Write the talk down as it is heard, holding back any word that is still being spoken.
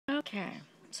Okay,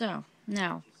 so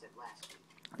now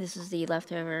this is the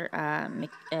leftover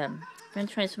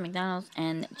French fries from McDonald's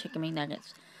and chicken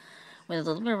McNuggets with a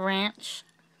little bit of ranch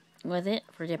with it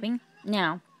for dipping.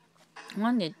 Now, I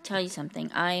wanted to tell you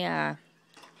something. And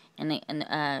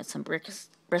some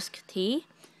brisk tea.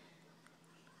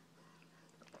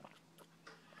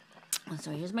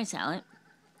 So here's my salad.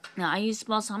 Now I use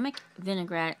balsamic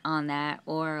vinaigrette on that,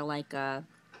 or like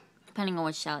depending on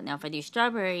which salad. Now if I do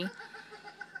strawberry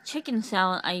chicken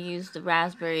salad, I use the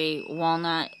raspberry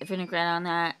walnut vinaigrette on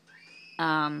that.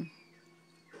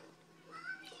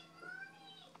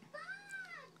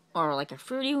 Or like a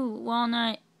fruity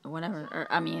walnut or whatever. Or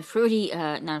I mean a fruity,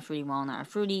 not a fruity walnut, a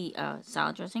fruity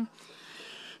salad dressing.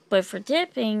 But for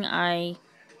dipping, I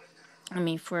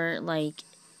mean for like,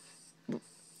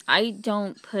 I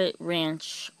don't put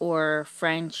ranch or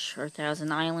French or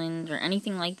Thousand Island or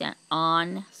anything like that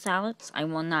on salads. I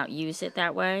will not use it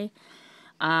that way.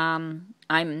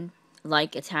 I'm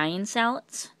like Italian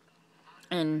salads.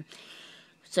 And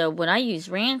so what I use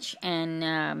ranch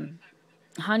and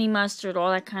honey mustard,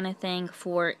 all that kind of thing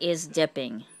for is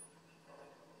dipping.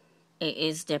 It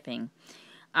is dipping.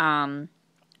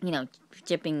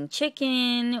 Dipping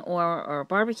chicken or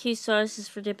barbecue sauces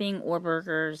for dipping, or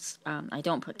burgers. I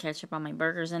don't put ketchup on my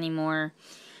burgers anymore.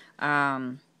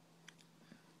 I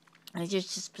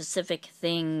just specific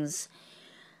things.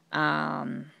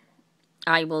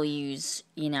 I will use,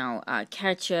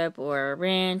 ketchup or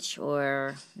ranch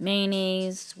or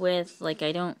mayonnaise with. Like,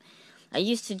 I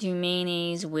used to do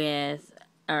mayonnaise with,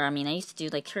 I used to do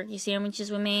like turkey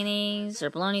sandwiches with mayonnaise or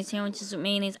bologna sandwiches with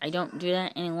mayonnaise. I don't do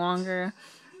that any longer.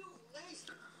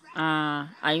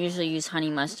 I usually use honey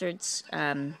mustards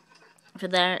for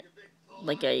that.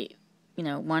 Like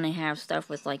want to have stuff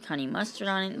with like honey mustard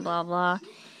on it and blah blah.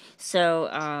 So,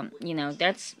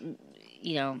 that's,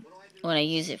 what I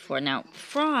use it for. Now,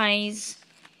 fries,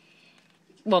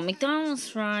 well, McDonald's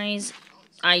fries,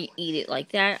 I eat it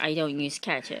like that. I don't use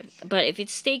ketchup. But if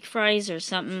it's steak fries or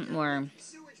something or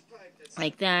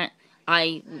like that,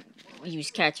 I use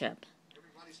ketchup.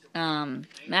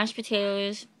 Mashed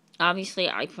potatoes, obviously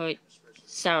I put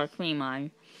sour cream on.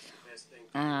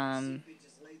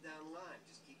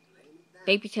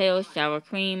 Baked potatoes, sour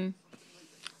cream.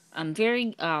 I'm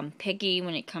very picky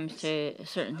when it comes to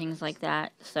certain things like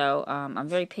that. So I'm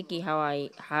very picky how I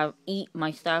eat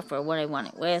my stuff or what I want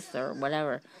it with or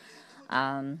whatever.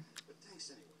 But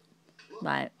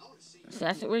so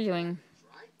that's what we're doing.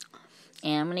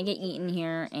 And I'm gonna get eaten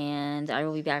here, and I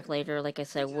will be back later, like I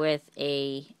said, with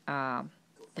a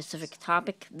specific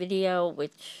topic video,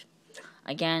 which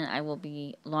again I will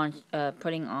be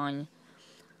putting on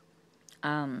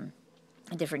a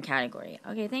different category.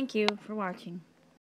 Okay, thank you for watching.